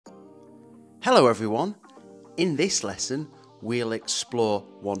Hello everyone! In this lesson, we'll explore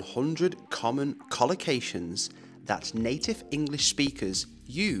 100 common collocations that native English speakers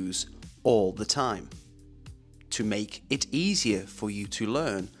use all the time. To make it easier for you to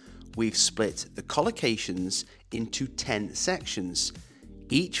learn, we've split the collocations into 10 sections,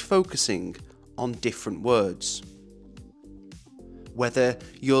 each focusing on different words. Whether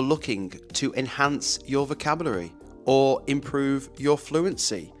you're looking to enhance your vocabulary or improve your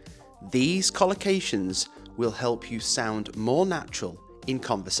fluency, these collocations will help you sound more natural in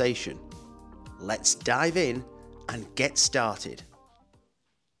conversation. Let's dive in and get started.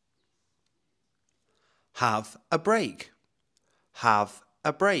 Have a break. Have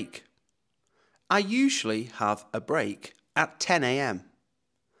a break. I usually have a break at 10 a.m.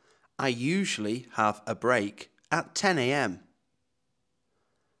 I usually have a break at 10 a.m.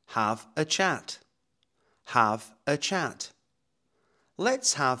 Have a chat. Have a chat.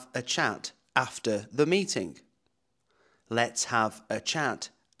 Let's have a chat after the meeting. Let's have a chat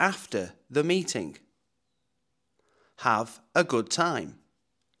after the meeting. Have a good time.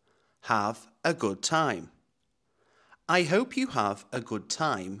 Have a good time. I hope you have a good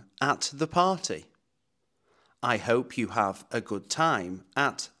time at the party. I hope you have a good time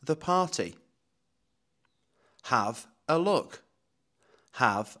at the party. Have a look.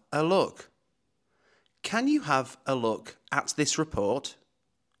 Have a look. Can you have a look at this report?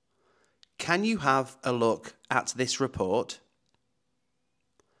 Can you have a look at this report?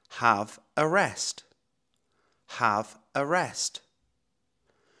 Have a rest. Have a rest.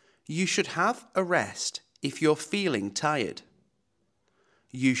 You should have a rest if you're feeling tired.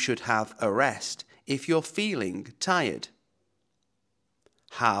 You should have a rest if you're feeling tired.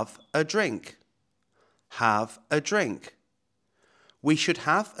 Have a drink. Have a drink. We should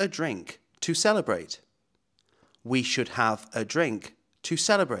have a drink to celebrate. We should have a drink to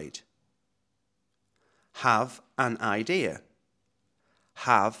celebrate. Have an idea.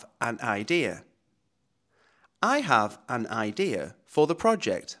 Have an idea. I have an idea for the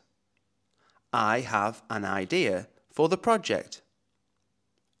project. I have an idea for the project.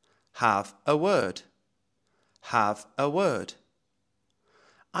 Have a word. Have a word.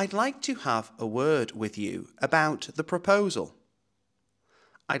 I'd like to have a word with you about the proposal.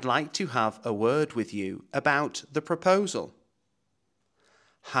 I'd like to have a word with you about the proposal.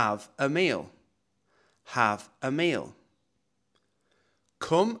 Have a meal. Have a meal.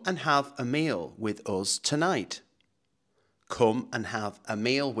 Come and have a meal with us tonight. Come and have a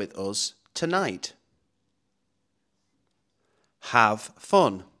meal with us tonight. Have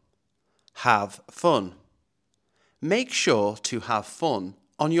fun. Have fun. Make sure to have fun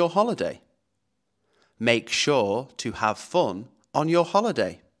on your holiday. Make sure to have fun on your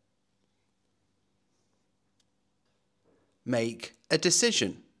holiday. Make a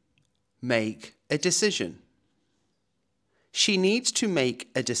decision. Make a decision. She needs to make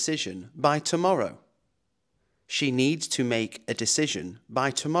a decision by tomorrow. She needs to make a decision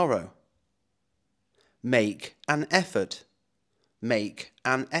by tomorrow. Make an effort. Make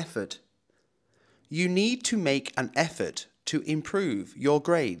an effort. You need to make an effort to improve your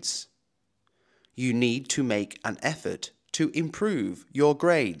grades. You need to make an effort to improve your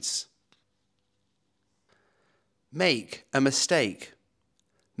grades. Make a mistake.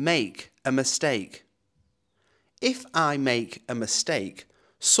 Make a mistake. If I make a mistake,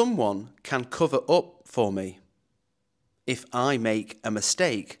 someone can cover up for me. If I make a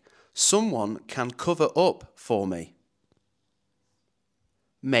mistake, someone can cover up for me.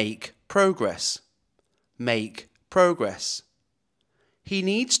 Make progress. Make progress. He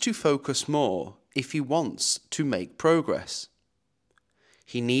needs to focus more if he wants to make progress.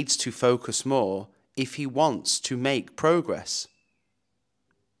 He needs to focus more if he wants to make progress.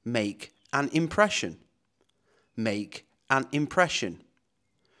 Make an impression. Make an impression.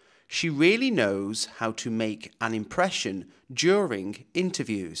 She really knows how to make an impression during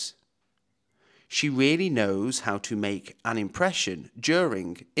interviews. She really knows how to make an impression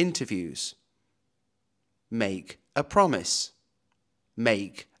during interviews. Make a promise.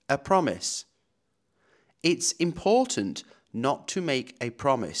 Make a promise. It's important not to make a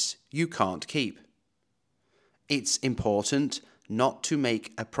promise you can't keep. It's important not to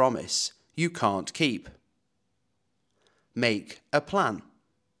make a promise you can't keep. Make a plan.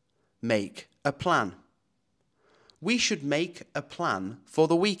 Make a plan. We should make a plan for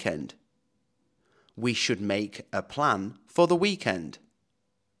the weekend. We should make a plan for the weekend.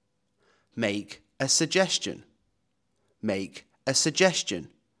 Make a suggestion. Make a suggestion.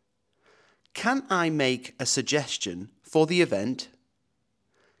 Can I make a suggestion for the event?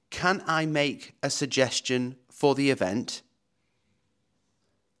 Can I make a suggestion for the event?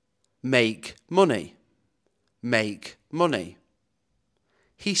 Make money. Make money.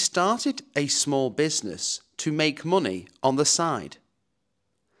 He started a small business to make money on the side.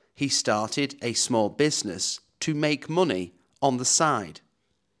 He started a small business to make money on the side.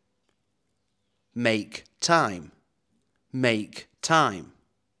 Make time. Make time.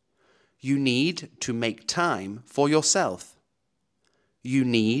 You need to make time for yourself. You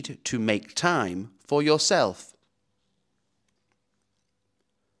need to make time for yourself.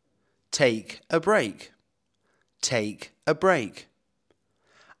 Take a break. Take a break.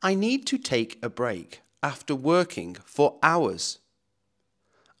 I need to take a break after working for hours.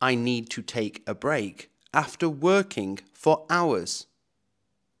 I need to take a break after working for hours.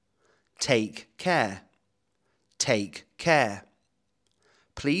 Take care. Take care.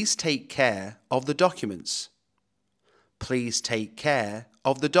 Please take care of the documents. Please take care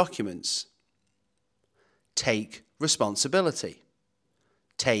of the documents. Take responsibility.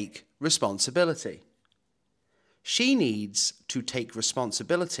 Take responsibility. She needs to take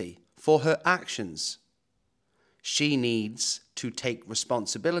responsibility for her actions. She needs to take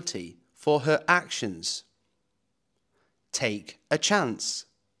responsibility for her actions. Take a chance.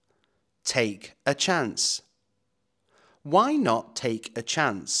 Take a chance. Why not take a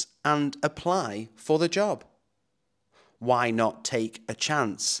chance and apply for the job? Why not take a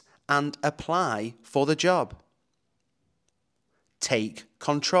chance and apply for the job? Take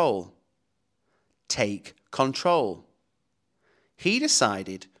control. Take control. He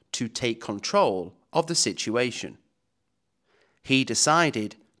decided to take control of the situation. He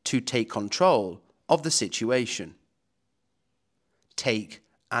decided to take control of the situation. Take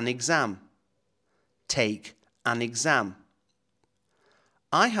an exam. Take an exam.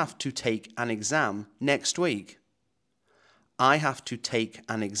 I have to take an exam next week. I have to take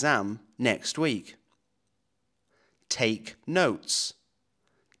an exam next week. Take notes.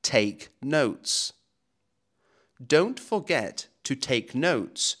 Take notes. Don't forget to take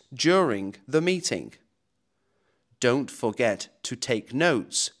notes during the meeting. Don't forget to take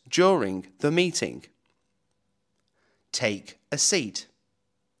notes during the meeting. Take a seat.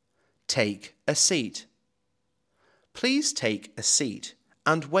 Take a seat. Please take a seat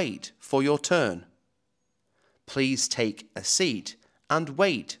and wait for your turn. Please take a seat and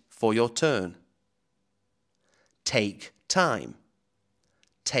wait for your turn. Take time.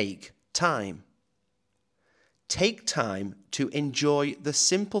 Take time. Take time to enjoy the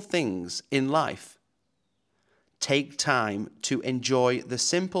simple things in life. Take time to enjoy the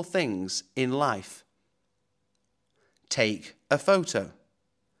simple things in life. Take a photo.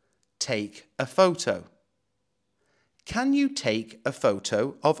 Take a photo. Can you take a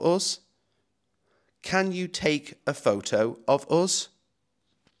photo of us? Can you take a photo of us?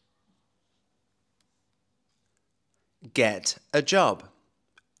 Get a job.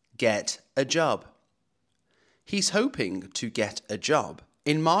 Get a job. He's hoping to get a job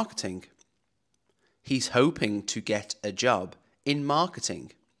in marketing. He's hoping to get a job in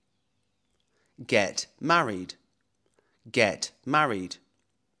marketing. Get married. Get married.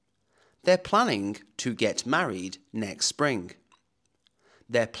 They're planning to get married next spring.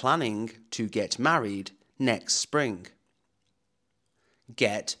 They're planning to get married next spring.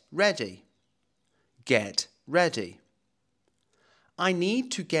 Get ready. Get ready. I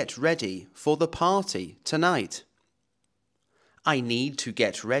need to get ready for the party tonight. I need to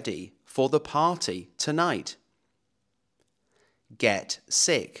get ready for the party tonight. Get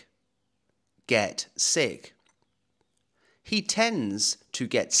sick. Get sick. He tends to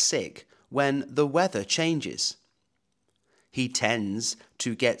get sick when the weather changes. He tends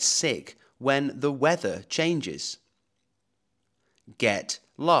to get sick when the weather changes. Get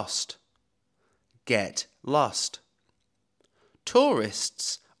lost. Get lost.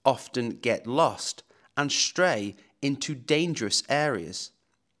 Tourists often get lost and stray into dangerous areas.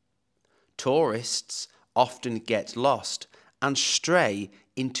 Tourists often get lost and stray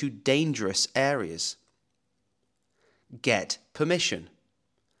into dangerous areas. Get permission.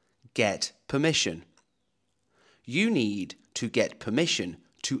 Get permission. You need to get permission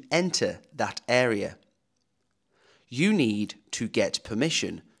to enter that area. You need to get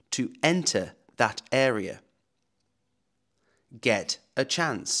permission to enter that area. Get a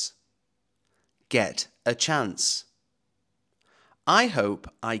chance. Get a chance. I hope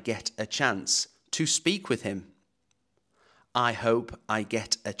I get a chance to speak with him. I hope I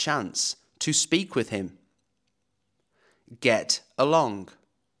get a chance to speak with him. Get along.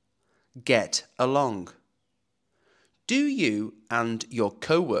 Get along. Do you and your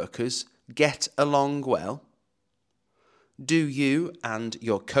co-workers get along well? Do you and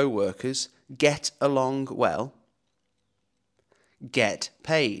your co-workers get along well? Get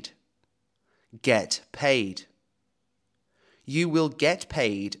paid. Get paid. You will get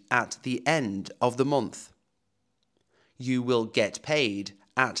paid at the end of the month. You will get paid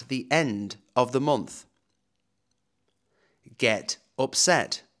at the end of the month. Get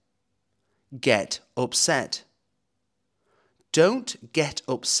upset. Get upset. Don't get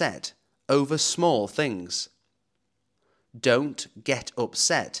upset over small things. Don't get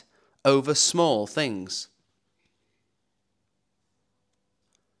upset over small things.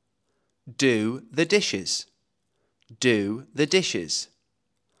 Do the dishes. Do the dishes.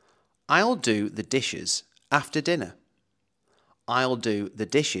 I'll do the dishes after dinner. I'll do the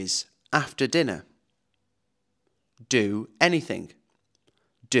dishes after dinner. Do anything.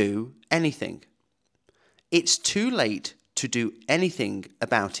 Do anything. It's too late to do anything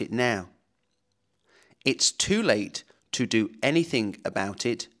about it now. It's too late to do anything about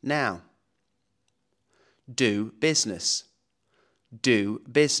it now. Do business. Do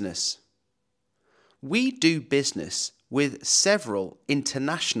business. We do business with several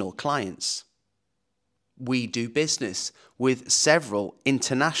international clients. We do business with several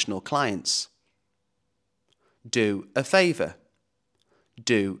international clients. Do a favour.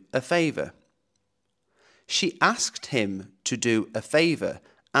 Do a favour. She asked him to do a favour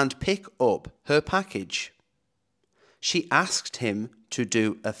and pick up her package. She asked him to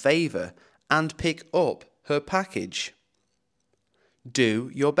do a favour and pick up her package. Do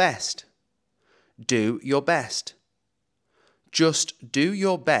your best. Do your best. Just do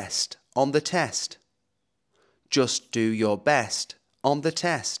your best on the test. Just do your best on the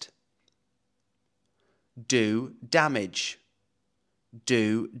test. Do damage.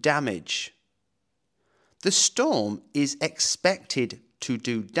 Do damage. The storm is expected to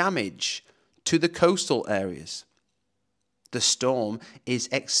do damage to the coastal areas. The storm is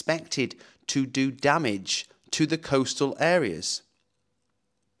expected to do damage to the coastal areas.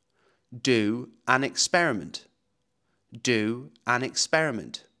 Do an experiment. Do an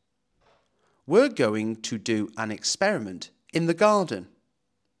experiment. We're going to do an experiment in the garden.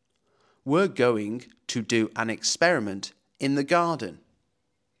 We're going to do an experiment in the garden.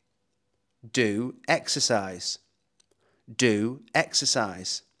 Do exercise. Do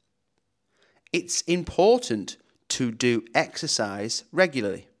exercise. It's important to do exercise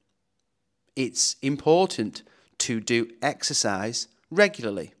regularly. It's important to do exercise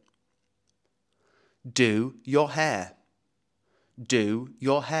regularly. Do your hair. Do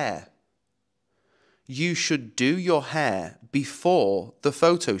your hair. You should do your hair before the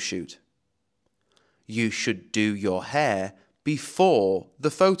photo shoot. You should do your hair before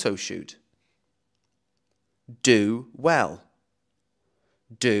the photo shoot. Do well.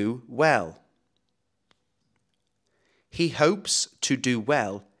 Do well. He hopes to do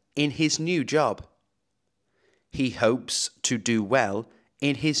well in his new job. He hopes to do well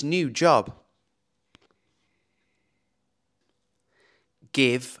in his new job.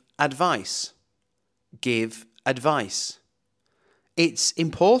 Give advice. Give advice. It's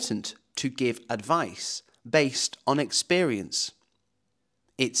important to give advice based on experience.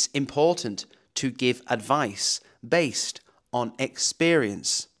 It's important to give advice based on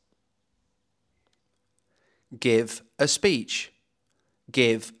experience. Give a speech.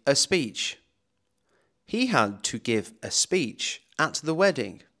 Give a speech. He had to give a speech at the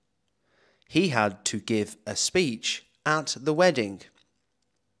wedding. He had to give a speech at the wedding.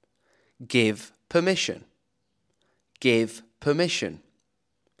 Give permission. Give permission.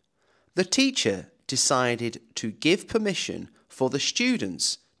 The teacher decided to give permission for the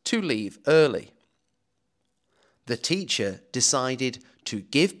students to leave early. The teacher decided to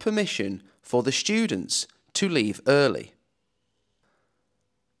give permission for the students to leave early.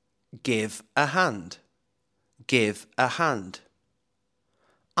 Give a hand. Give a hand.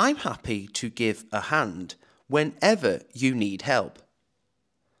 I'm happy to give a hand whenever you need help.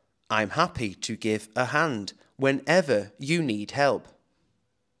 I'm happy to give a hand whenever you need help.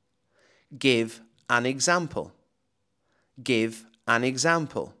 Give an example. Give an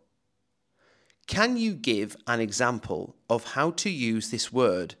example. Can you give an example of how to use this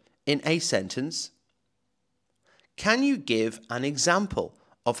word in a sentence? Can you give an example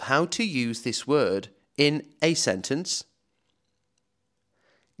of how to use this word in a sentence?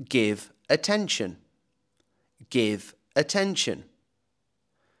 Give attention. Give attention.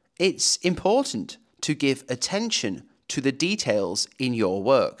 It's important to give attention to the details in your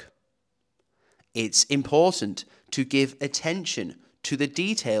work. It's important to give attention to the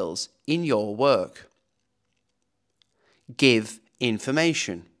details in your work. Give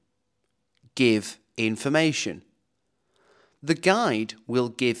information. Give information. The guide will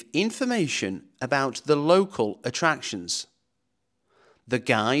give information about the local attractions. The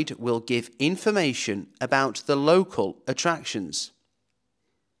guide will give information about the local attractions.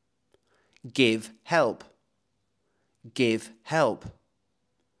 Give help. Give help.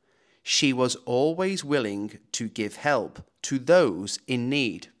 She was always willing to give help to those in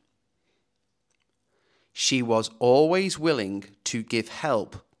need. She was always willing to give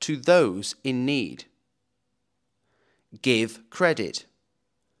help to those in need. Give credit.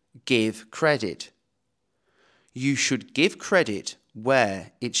 Give credit. You should give credit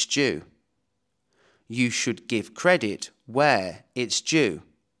where it's due. You should give credit where it's due.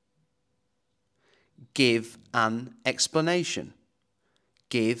 Give an explanation.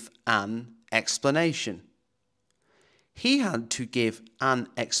 Give an explanation. He had to give an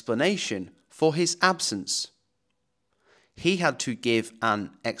explanation for his absence. He had to give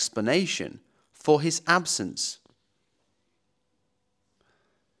an explanation for his absence.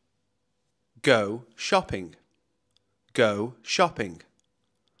 Go shopping. Go shopping.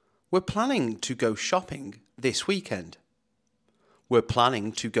 We're planning to go shopping this weekend. We're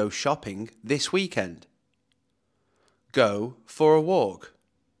planning to go shopping this weekend. Go for a walk.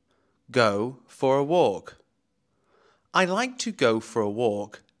 Go for a walk. I like to go for a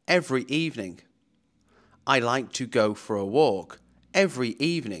walk every evening. I like to go for a walk every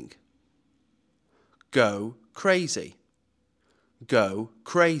evening. Go crazy. Go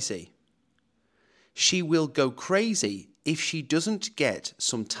crazy. She will go crazy if she doesn't get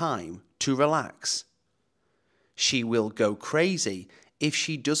some time to relax. She will go crazy if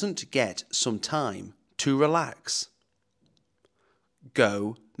she doesn't get some time to relax.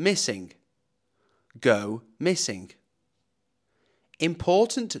 Go missing. Go missing.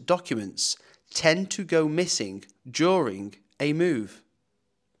 Important documents tend to go missing during a move.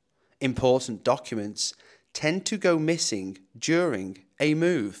 Important documents tend to go missing during a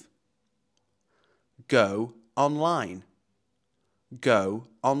move. Go online. Go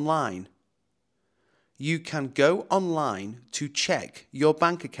online. You can go online to check your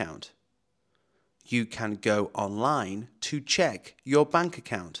bank account. You can go online to check your bank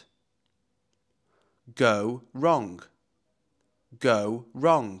account. Go wrong. Go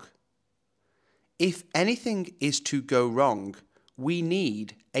wrong. If anything is to go wrong, we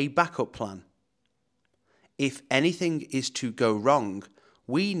need a backup plan. If anything is to go wrong,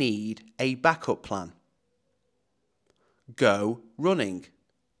 we need a backup plan. Go running.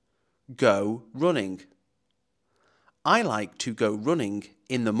 Go running. I like to go running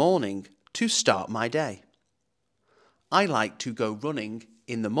in the morning to start my day. I like to go running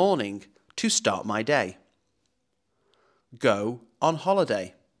in the morning to start my day. Go on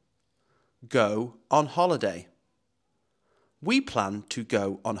holiday. Go on holiday. We plan to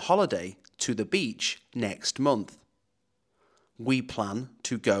go on holiday to the beach next month. We plan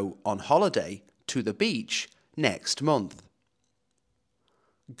to go on holiday to the beach next month.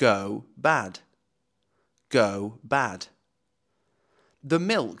 Go bad. Go bad. The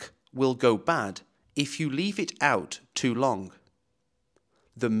milk will go bad if you leave it out too long.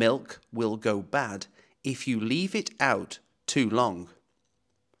 The milk will go bad if you leave it out too long.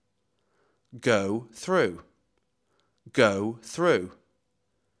 Go through. Go through.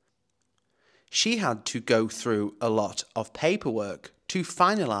 She had to go through a lot of paperwork to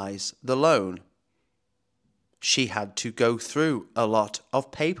finalize the loan. She had to go through a lot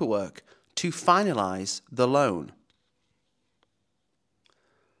of paperwork to finalize the loan.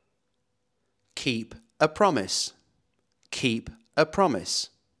 Keep a promise. Keep a promise.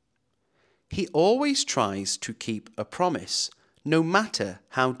 He always tries to keep a promise, no matter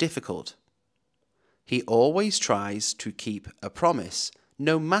how difficult. He always tries to keep a promise,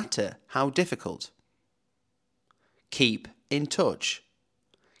 no matter how difficult. Keep in touch.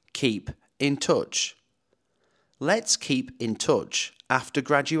 Keep in touch. Let's keep in touch after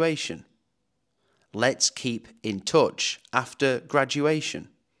graduation. Let's keep in touch after graduation.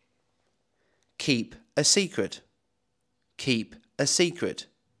 Keep a secret. Keep a secret.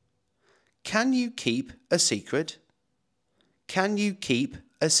 Can you keep a secret? Can you keep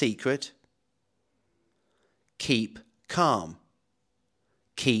a secret? Keep calm.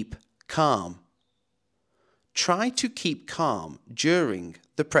 Keep calm. Try to keep calm during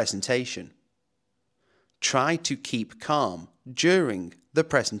the presentation. Try to keep calm during the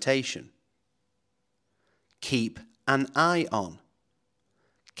presentation. Keep an eye on.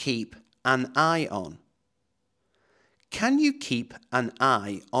 Keep an eye on. Can you keep an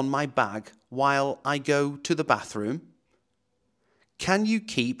eye on my bag while I go to the bathroom? Can you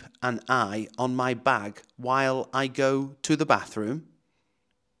keep an eye on my bag while I go to the bathroom?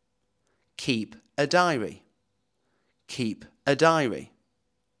 Keep a diary. Keep a diary.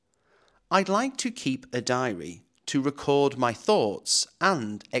 I'd like to keep a diary to record my thoughts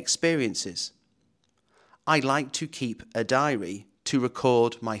and experiences. I like to keep a diary to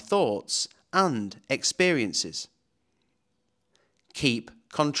record my thoughts and experiences. Keep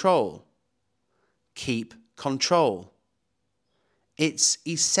control. Keep control. It's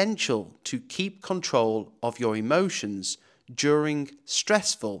essential to keep control of your emotions during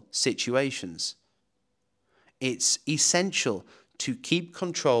stressful situations. It's essential to keep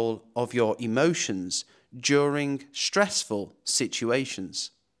control of your emotions during stressful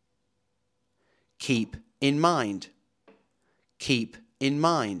situations. Keep in mind. Keep in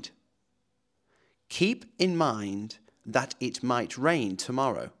mind. Keep in mind that it might rain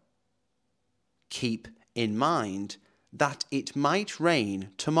tomorrow. Keep in mind that it might rain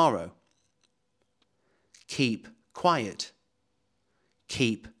tomorrow. Keep quiet.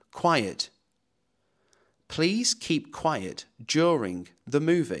 Keep quiet. Please keep quiet during the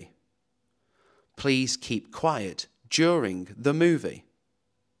movie. Please keep quiet during the movie.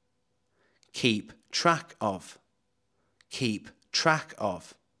 Keep track of. Keep track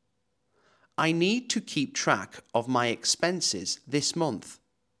of. I need to keep track of my expenses this month.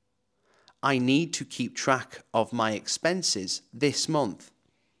 I need to keep track of my expenses this month.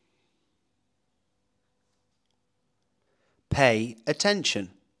 Pay attention.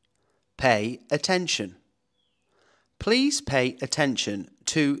 Pay attention. Please pay attention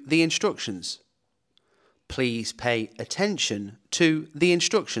to the instructions. Please pay attention to the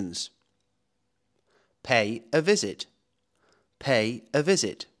instructions. Pay a visit. Pay a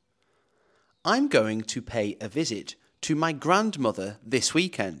visit. I'm going to pay a visit to my grandmother this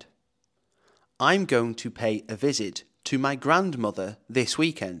weekend. I'm going to pay a visit to my grandmother this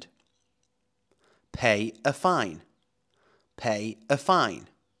weekend. Pay a fine. Pay a fine.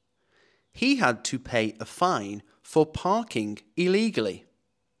 He had to pay a fine for parking illegally.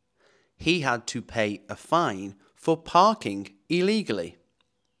 He had to pay a fine for parking illegally.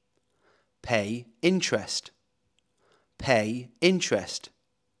 Pay interest. Pay interest.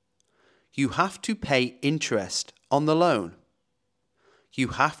 You have to pay interest on the loan. You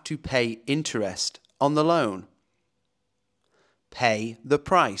have to pay interest on the loan. Pay the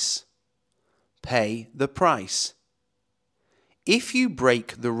price. Pay the price. If you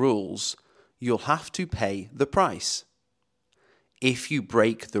break the rules, you'll have to pay the price. If you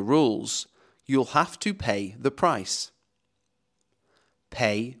break the rules, you'll have to pay the price.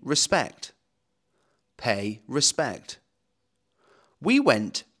 Pay respect. Pay respect. We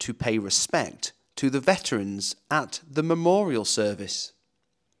went to pay respect to the veterans at the memorial service.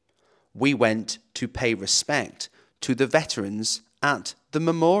 We went to pay respect to the veterans at the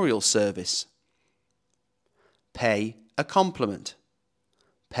memorial service. Pay a compliment.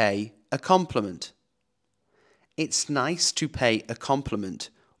 Pay a compliment. It's nice to pay a compliment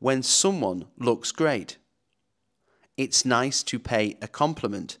when someone looks great. It's nice to pay a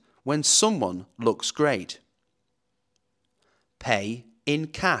compliment when someone looks great. Pay in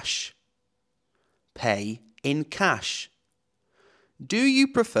cash. Pay in cash. Do you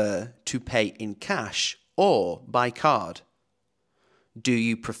prefer to pay in cash or by card? Do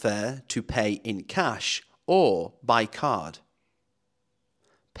you prefer to pay in cash or by card?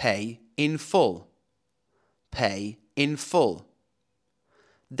 Pay in full. Pay in full.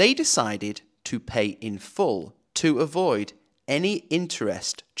 They decided to pay in full to avoid any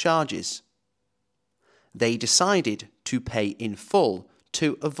interest charges. They decided to pay in full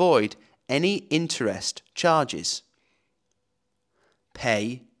to avoid any interest charges.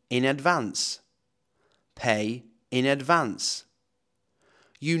 Pay in advance. Pay in advance.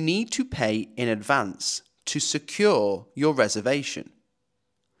 You need to pay in advance to secure your reservation.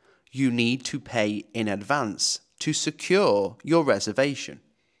 You need to pay in advance to secure your reservation.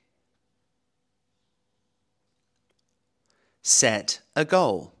 Set a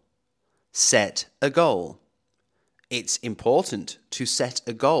goal. Set a goal. It's important to set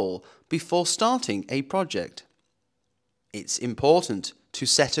a goal before starting a project. It's important to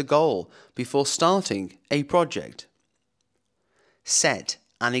set a goal before starting a project. Set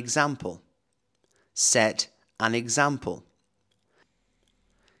an example. Set an example.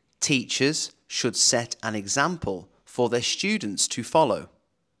 Teachers should set an example for their students to follow.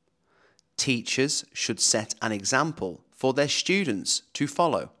 Teachers should set an example for their students to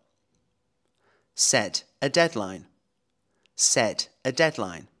follow. Set a deadline. Set a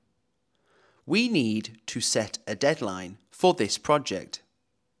deadline. We need to set a deadline for this project.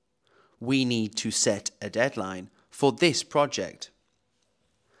 We need to set a deadline for this project.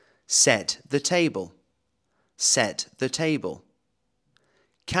 Set the table. Set the table.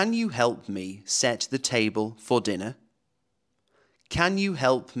 Can you help me set the table for dinner? Can you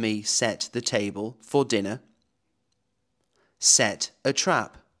help me set the table for dinner? Set a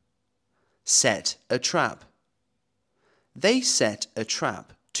trap. Set a trap. They set a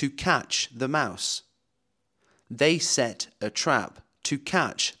trap to catch the mouse. They set a trap to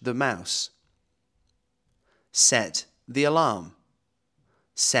catch the mouse. Set the alarm.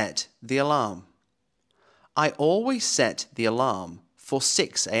 Set the alarm. I always set the alarm for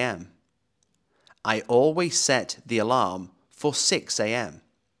 6 a.m. I always set the alarm for 6 a.m.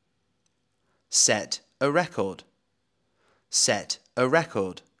 Set a record. Set a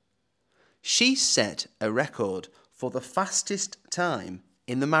record. She set a record for the fastest time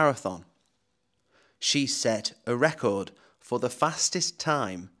in the marathon. She set a record for the fastest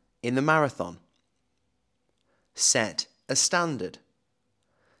time in the marathon. Set a standard.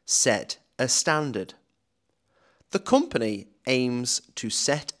 Set a standard. The company aims to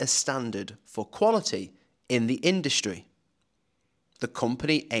set a standard for quality in the industry. The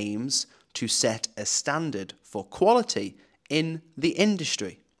company aims to set a standard for quality in the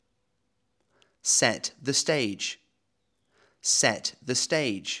industry. Set the stage. Set the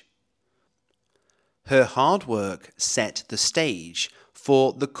stage. Her hard work set the stage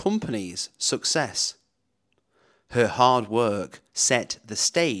for the company's success. Her hard work set the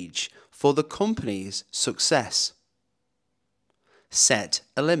stage for the company's success. Set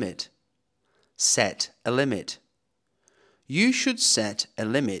a limit. Set a limit. You should set a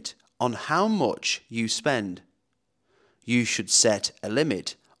limit on how much you spend. You should set a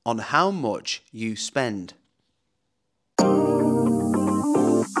limit on how much you spend.